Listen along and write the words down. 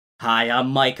Hi, I'm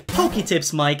Mike,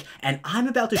 PokeTips Mike, and I'm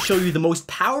about to show you the most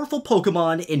powerful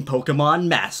Pokemon in Pokémon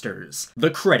Masters, the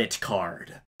credit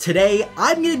card. Today,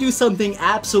 I'm gonna do something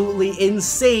absolutely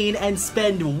insane and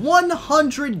spend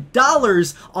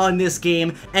 $100 on this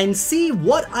game and see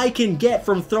what I can get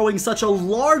from throwing such a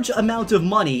large amount of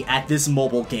money at this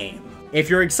mobile game. If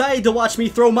you're excited to watch me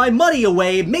throw my money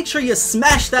away, make sure you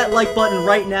smash that like button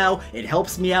right now. It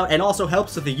helps me out and also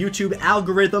helps with the YouTube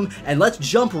algorithm. And let's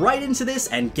jump right into this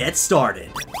and get started.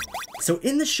 So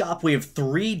in the shop, we have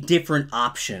three different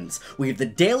options. We have the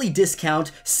daily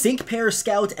discount, Sync Pair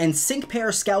Scout, and Sync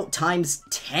Pair Scout times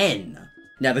 10.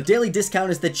 Now, the daily discount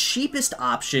is the cheapest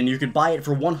option. You could buy it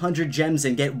for 100 gems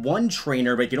and get one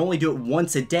trainer, but you can only do it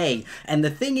once a day. And the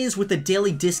thing is, with the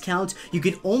daily discount, you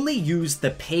could only use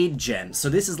the paid gems. So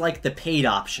this is like the paid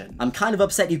option. I'm kind of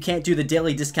upset you can't do the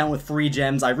daily discount with free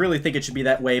gems. I really think it should be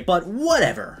that way, but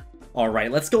whatever.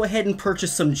 Alright, let's go ahead and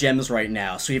purchase some gems right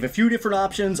now. So you have a few different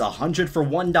options, 100 for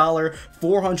 $1,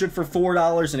 400 for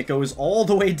 $4, and it goes all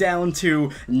the way down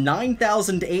to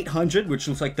 9,800, which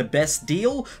looks like the best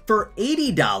deal, for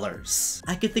 $80.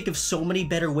 I could think of so many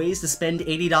better ways to spend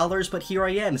 $80, but here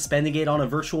I am, spending it on a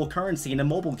virtual currency in a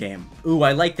mobile game. Ooh,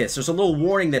 I like this. There's a little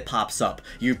warning that pops up.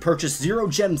 You purchased 0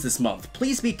 gems this month.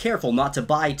 Please be careful not to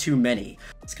buy too many.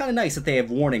 It's kind of nice that they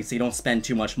have warnings so you don't spend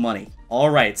too much money.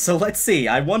 Alright, so let's see.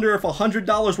 I wonder if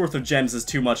 $100 worth of gems is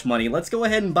too much money. Let's go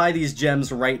ahead and buy these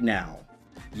gems right now.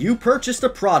 You purchased a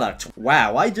product.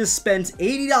 Wow, I just spent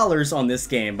 $80 on this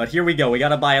game, but here we go. We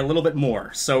gotta buy a little bit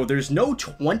more. So there's no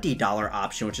 $20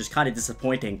 option, which is kind of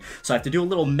disappointing. So I have to do a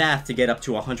little math to get up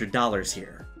to $100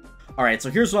 here. Alright,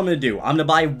 so here's what I'm going to do. I'm going to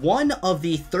buy one of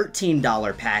the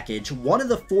 $13 package, one of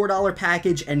the $4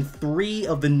 package, and 3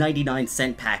 of the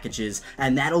 99-cent packages,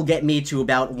 and that'll get me to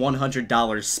about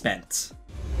 $100 spent.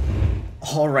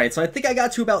 Alright, so I think I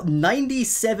got to about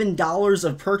 $97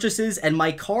 of purchases, and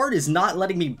my card is not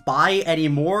letting me buy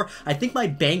anymore. I think my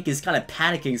bank is kind of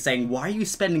panicking, saying, why are you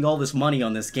spending all this money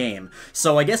on this game?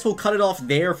 So I guess we'll cut it off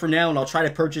there for now, and I'll try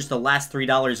to purchase the last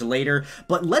 $3 later.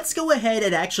 But let's go ahead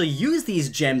and actually use these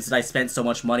gems that I spent so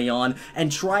much money on,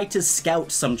 and try to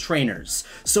scout some trainers.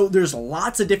 So there's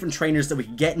lots of different trainers that we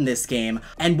can get in this game,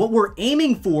 and what we're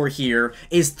aiming for here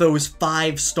is those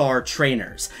 5-star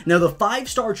trainers. Now, the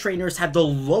 5-star trainers have the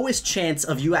lowest chance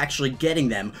of you actually getting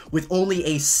them, with only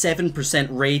a 7%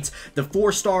 rate. The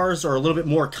 4 stars are a little bit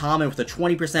more common with a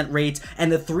 20% rate, and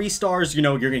the 3 stars, you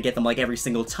know, you're gonna get them like every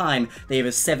single time. They have a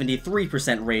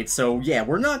 73% rate, so yeah,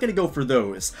 we're not gonna go for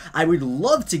those. I would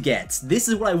love to get, this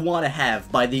is what I want to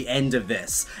have by the end of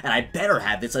this, and I better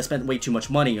have this, I spent way too much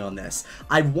money on this.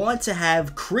 I want to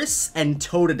have Kris and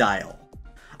Totodile.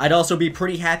 I'd also be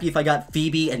pretty happy if I got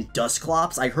Phoebe and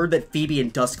Dusclops. I heard that Phoebe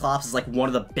and Dusclops is like one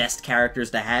of the best characters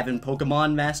to have in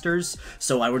Pokemon Masters,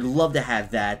 so I would love to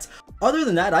have that. Other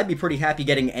than that, I'd be pretty happy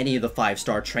getting any of the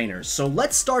 5-star trainers. So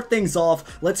let's start things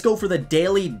off. Let's go for the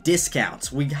daily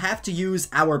discounts. We have to use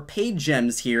our paid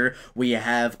gems here. We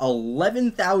have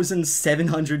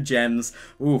 11,700 gems.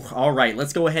 Ooh, alright,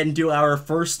 let's go ahead and do our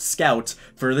first scout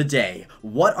for the day.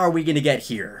 What are we gonna get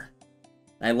here?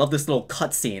 I love this little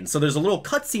cutscene. So there's a little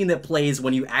cutscene that plays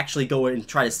when you actually go and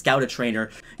try to scout a trainer.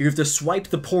 You have to swipe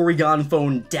the Porygon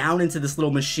phone down into this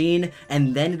little machine,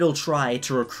 and then it'll try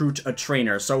to recruit a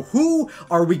trainer. So who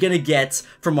are we gonna get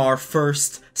from our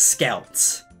first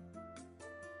scout?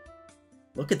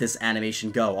 Look at this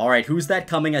animation go. Alright, who's that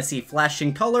coming? I see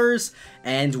flashing colors,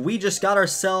 and we just got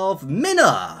ourselves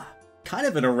Minna! Kind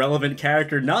of an irrelevant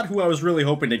character, not who I was really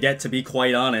hoping to get, to be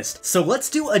quite honest. So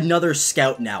let's do another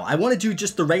scout now. I want to do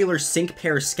just the regular Sync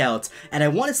Pair Scouts, and I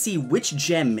want to see which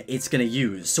gem it's going to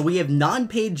use. So we have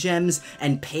non-paid gems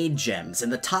and paid gems. In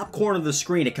the top corner of the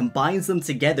screen, it combines them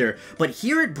together, but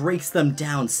here it breaks them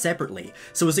down separately.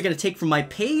 So is it going to take from my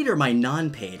paid or my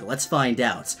non-paid? Let's find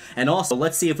out. And also,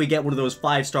 let's see if we get one of those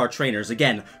 5-star trainers.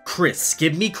 Again, Kris.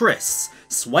 Give me Kris.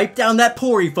 Swipe down that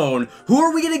Pory phone. Who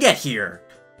are we going to get here?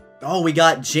 Oh, we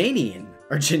got Janine,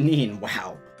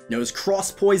 wow. Knows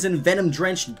Cross Poison, Venom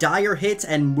Drench, Dire Hit,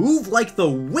 and Move Like the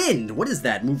Wind. What is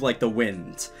that, Move Like the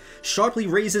Wind? Sharply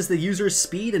raises the user's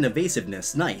speed and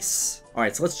evasiveness. Nice.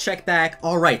 Alright, so let's check back.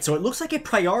 Alright, so it looks like it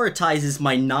prioritizes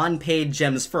my non-paid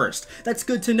gems first. That's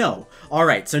good to know.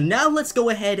 Alright, so now let's go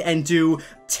ahead and do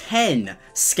 10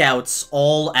 scouts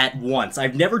all at once.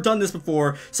 I've never done this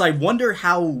before, so I wonder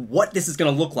what this is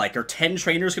going to look like. Are 10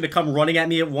 trainers going to come running at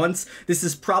me at once? This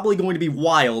is probably going to be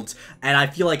wild, and I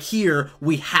feel like here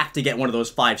we have to get one of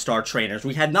those 5-star trainers.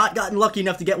 We have not gotten lucky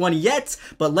enough to get one yet,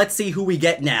 but let's see who we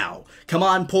get now. Come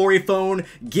on, Poryphone,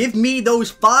 give me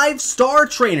those 5-star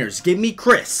trainers. Give me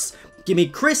Kris. Give me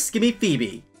Kris, give me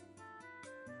Phoebe.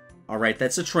 Alright,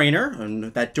 that's a trainer,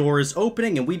 and that door is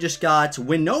opening, and we just got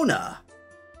Winona.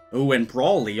 Ooh, and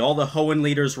Brawly, all the Hoenn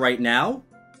leaders right now.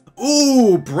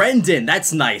 Ooh, Brendon,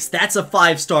 that's nice. That's a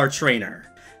 5-star trainer.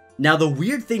 Now, the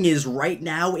weird thing is, right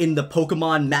now in the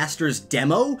Pokemon Masters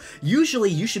demo, usually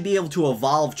you should be able to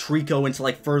evolve Trico into,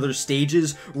 like, further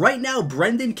stages. Right now,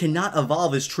 Brendon cannot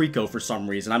evolve his Trico for some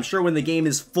reason. I'm sure when the game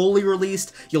is fully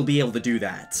released, you'll be able to do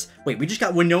that. Wait, we just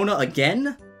got Winona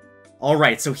again?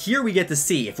 Alright, so here we get to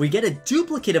see, if we get a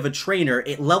duplicate of a trainer,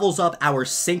 it levels up our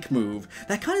sync move.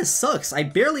 That kind of sucks. I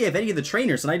barely have any of the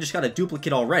trainers, and I just got a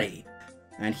duplicate already.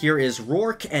 And here is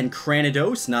Rourke and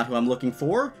Cranidos, not who I'm looking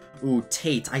for. Ooh,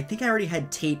 Tate. I think I already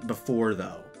had Tate before,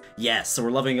 though. Yes, so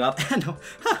we're leveling up. And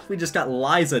we just got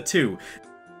Liza, too.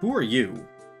 Who are you?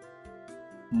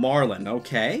 Marlin,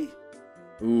 okay.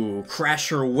 Ooh,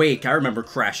 Crasher Wake. I remember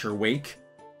Crasher Wake.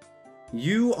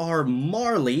 You are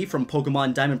Marley from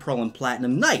Pokemon Diamond, Pearl, and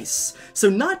Platinum. Nice! So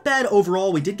not bad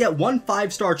overall. We did get one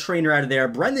 5-star trainer out of there.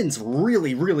 Brendon's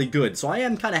really, really good, so I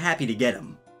am kind of happy to get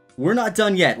him. We're not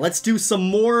done yet. Let's do some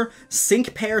more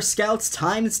Sync Pair Scouts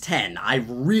times 10. I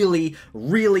really,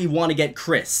 really want to get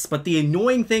Kris, but the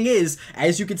annoying thing is,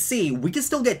 as you can see, we can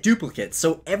still get duplicates,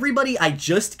 so everybody I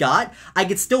just got, I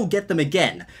could still get them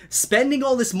again. Spending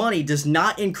all this money does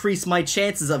not increase my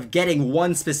chances of getting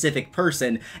one specific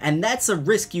person, and that's a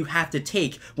risk you have to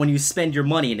take when you spend your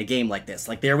money in a game like this.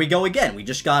 Like, there we go again. We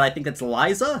just got, I think that's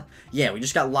Liza? Yeah, we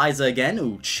just got Liza again.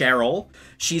 Ooh, Cheryl.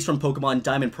 She's from Pokemon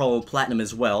Diamond, Pearl, and Platinum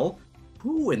as well.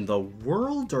 Who in the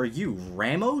world are you,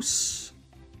 Ramos?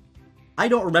 I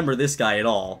don't remember this guy at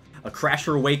all. A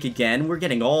Crasher Wake again. We're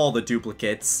getting all the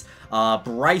duplicates.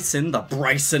 Bryson, the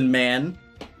Bryson man.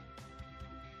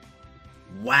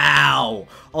 Wow.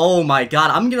 Oh my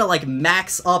god. I'm gonna, like,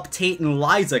 max up Tate and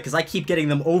Liza because I keep getting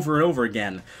them over and over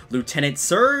again. Lieutenant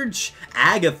Surge,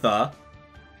 Agatha.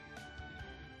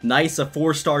 Nice, a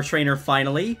 4-star trainer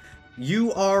finally.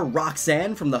 You are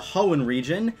Roxanne from the Hoenn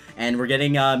region, and we're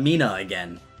getting Mina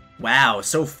again. Wow,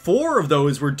 so 4 of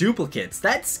those were duplicates.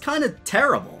 That's kind of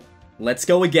terrible. Let's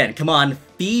go again. Come on,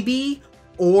 Phoebe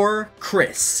or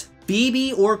Kris.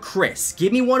 Phoebe or Kris.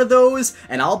 Give me one of those,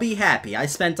 and I'll be happy. I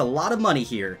spent a lot of money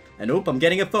here. And oop, I'm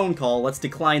getting a phone call. Let's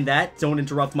decline that. Don't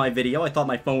interrupt my video. I thought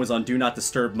my phone was on Do Not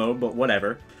Disturb mode, but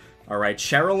whatever. Alright,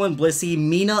 Cheryl and Blissey.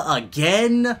 Mina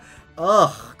again?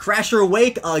 Ugh, Crasher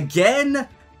Wake again?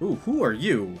 Ooh, who are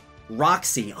you?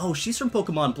 Roxy. Oh, she's from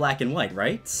Pokemon Black and White,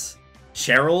 right?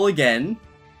 Cheryl again.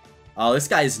 Oh, this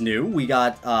guy's new. We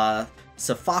got,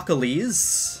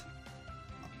 Sophocles.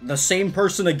 The same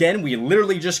person again. We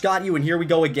literally just got you, and here we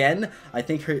go again. I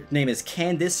think her name is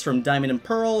Candice from Diamond and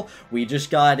Pearl. We just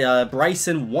got,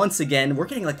 Bryson once again. We're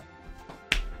getting, like...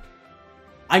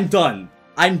 I'm done.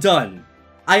 I'm done.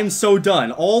 I am so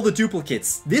done. All the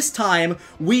duplicates. This time,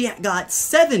 we got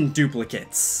 7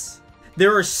 duplicates.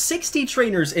 There are 60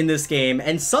 trainers in this game,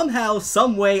 and somehow,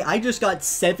 someway, I just got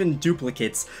 7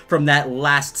 duplicates from that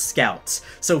last scout.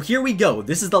 So here we go.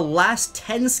 This is the last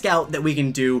 10 scout that we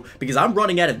can do, because I'm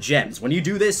running out of gems. When you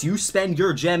do this, you spend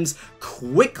your gems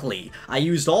quickly. I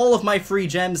used all of my free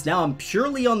gems, now I'm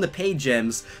purely on the paid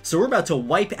gems, so we're about to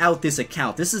wipe out this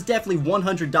account. This is definitely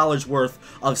 $100 worth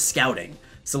of scouting.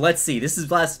 So let's see, this is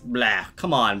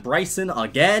come on, Bryson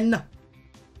again.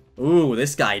 Ooh,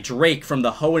 this guy, Drake from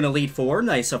the Hoenn Elite Four.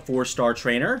 Nice, a 4-star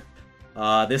trainer.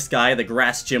 This guy, the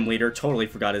Grass Gym Leader. Totally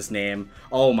forgot his name.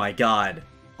 Oh my god.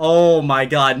 Oh my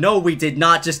god. No, we did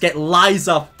not just get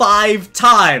Liza 5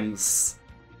 times.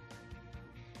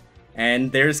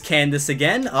 And there's Candice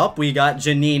again. Up, we got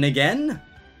Janine again.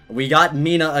 We got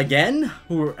Mina again.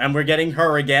 And we're getting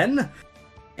her again.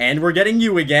 And we're getting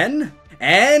you again.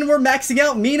 And we're maxing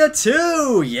out Mina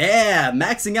too! Yeah,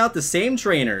 maxing out the same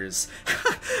trainers.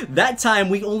 That time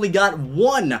we only got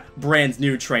 1 brand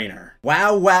new trainer.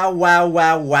 Wow, wow, wow,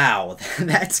 wow, wow.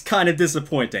 That's kind of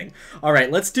disappointing.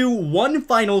 Alright, let's do one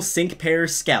final Sync Pair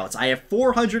Scouts. I have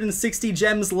 460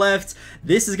 gems left.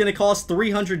 This is going to cost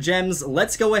 300 gems.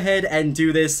 Let's go ahead and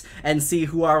do this and see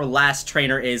who our last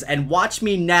trainer is. And watch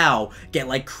me now get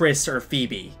like Kris or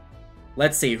Phoebe.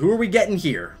 Let's see, who are we getting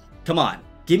here? Come on.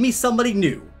 Give me somebody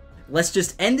new. Let's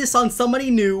just end this on somebody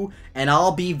new, and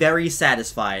I'll be very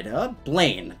satisfied.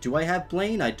 Blaine. Do I have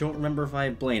Blaine? I don't remember if I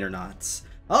have Blaine or not.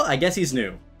 Oh, I guess he's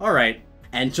new. Alright.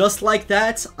 And just like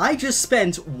that, I just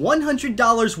spent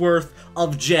 $100 worth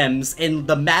of gems in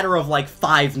the matter of like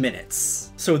 5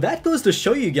 minutes. So that goes to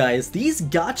show you guys, these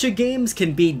gacha games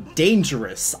can be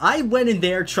dangerous. I went in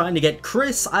there trying to get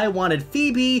Kris, I wanted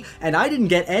Phoebe, and I didn't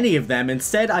get any of them.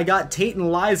 Instead, I got Tate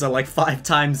and Liza like 5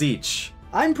 times each.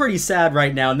 I'm pretty sad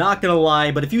right now, not gonna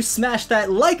lie, but if you smash that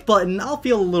like button, I'll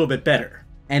feel a little bit better.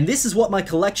 And this is what my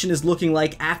collection is looking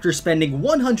like after spending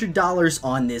 $100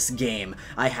 on this game.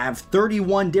 I have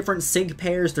 31 different sync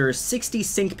pairs. There are 60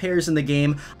 sync pairs in the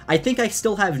game. I think I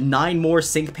still have 9 more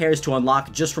sync pairs to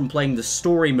unlock just from playing the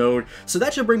story mode, so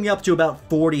that should bring me up to about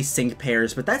 40 sync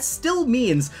pairs, but that still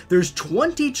means there's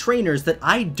 20 trainers that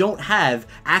I don't have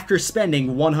after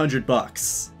spending 100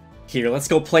 bucks. Here, let's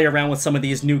go play around with some of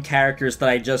these new characters that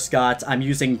I just got. I'm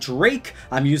using Drake,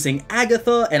 I'm using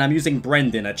Agatha, and I'm using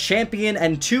Brendon, a champion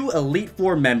and 2 Elite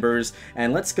Four members.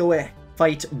 And let's go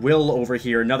fight Will over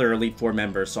here, another Elite Four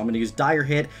member. So I'm going to use Dire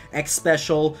Hit, X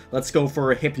Special. Let's go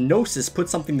for Hypnosis, put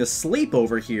something to sleep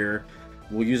over here.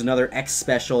 We'll use another X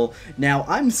Special. Now,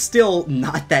 I'm still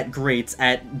not that great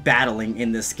at battling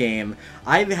in this game.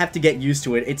 I have to get used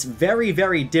to it. It's very,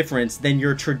 very different than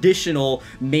your traditional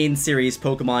main series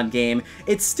Pokemon game.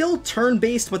 It's still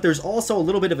turn-based, but there's also a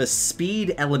little bit of a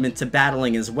speed element to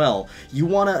battling as well. You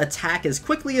want to attack as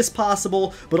quickly as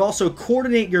possible, but also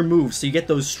coordinate your moves so you get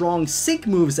those strong sync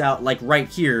moves out, like right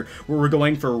here, where we're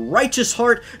going for Righteous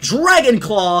Heart Dragon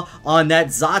Claw on that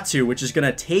Xatu, which is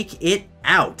going to take it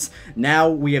out. Now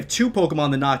we have 2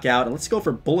 Pokemon to knock out, and let's go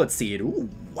for Bullet Seed. Ooh,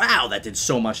 wow, that did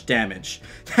so much damage.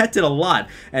 That did a lot.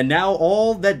 And now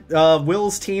all that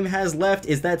Will's team has left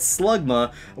is that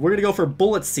Slugma. We're gonna go for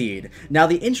Bullet Seed. Now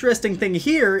the interesting thing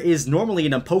here is normally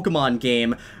in a Pokemon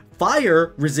game,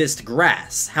 fire resists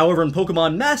grass. However, in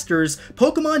Pokemon Masters,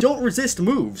 Pokemon don't resist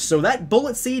moves, so that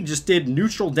Bullet Seed just did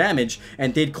neutral damage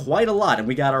and did quite a lot, and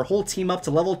we got our whole team up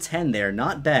to level 10 there.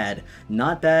 Not bad.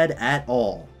 Not bad at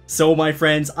all. So, my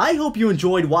friends, I hope you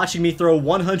enjoyed watching me throw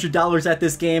 $100 at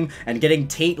this game and getting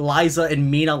Tate, Liza,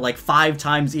 and Mina like 5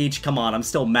 times each. Come on, I'm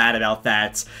still mad about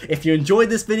that. If you enjoyed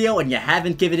this video and you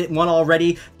haven't given it one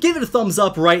already, give it a thumbs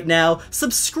up right now.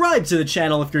 Subscribe to the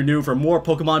channel if you're new for more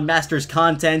Pokemon Masters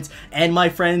content. And, my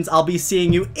friends, I'll be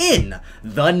seeing you in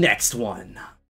the next one.